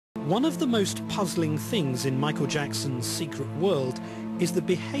One of the most puzzling things in Michael Jackson's secret world is the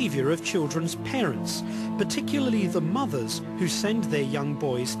behaviour of children's parents, particularly the mothers who send their young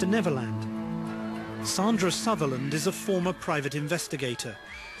boys to Neverland. Sandra Sutherland is a former private investigator.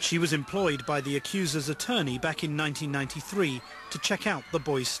 She was employed by the accuser's attorney back in 1993 to check out the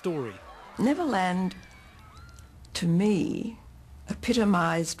boy's story. Neverland, to me,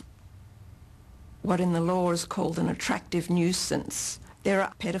 epitomised what in the law is called an attractive nuisance. There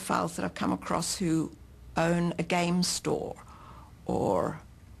are pedophiles that I've come across who own a game store or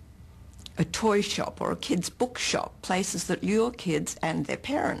a toy shop or a kid's bookshop, places that lure kids and their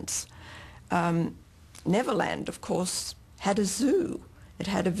parents. Neverland, of course, had a zoo. It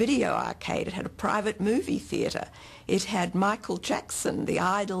had a video arcade. It had a private movie theatre. It had Michael Jackson, the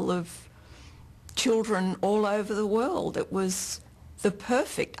idol of children all over the world. It was the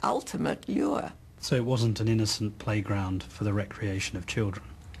perfect, ultimate lure. So it wasn't an innocent playground for the recreation of children?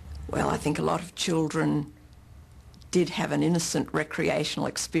 Well, I think a lot of children did have an innocent recreational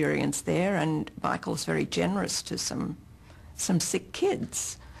experience there, and Michael was very generous to some sick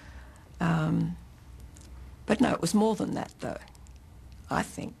kids. But no, it was more than that, though, I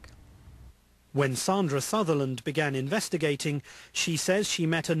think. When Sandra Sutherland began investigating, she says she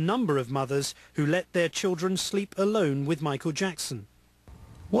met a number of mothers who let their children sleep alone with Michael Jackson.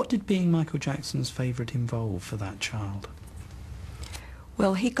 What did being Michael Jackson's favourite involve for that child?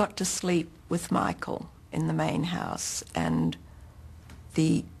 Well, he got to sleep with Michael in the main house, and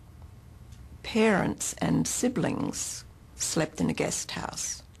the parents and siblings slept in a guest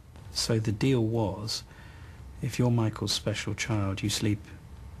house. So the deal was, if you're Michael's special child, you sleep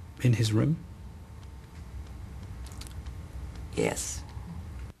in his room? Yes.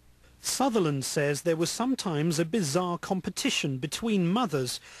 Sutherland says there was sometimes a bizarre competition between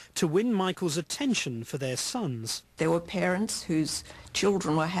mothers to win Michael's attention for their sons. There were parents whose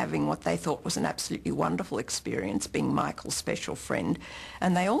children were having what they thought was an absolutely wonderful experience, being Michael's special friend,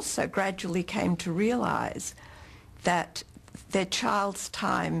 and they also gradually came to realise that their child's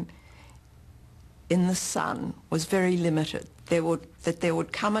time in the sun was very limited. There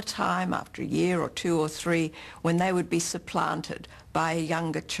would come a time after a year or two or three when they would be supplanted by a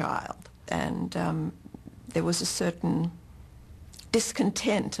younger child, and there was a certain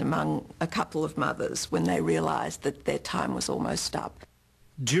discontent among a couple of mothers when they realised that their time was almost up.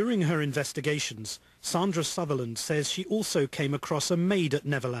 During her investigations, Sandra Sutherland says she also came across a maid at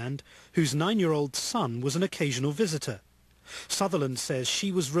Neverland whose 9-year-old son was an occasional visitor. Sutherland says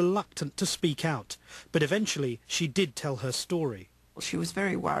she was reluctant to speak out, but eventually she did tell her story. She was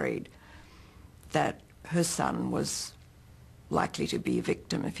very worried that her son was likely to be a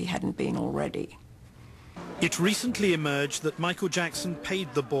victim if he hadn't been already. It recently emerged that Michael Jackson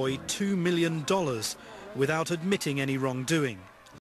paid the boy $2 million without admitting any wrongdoing.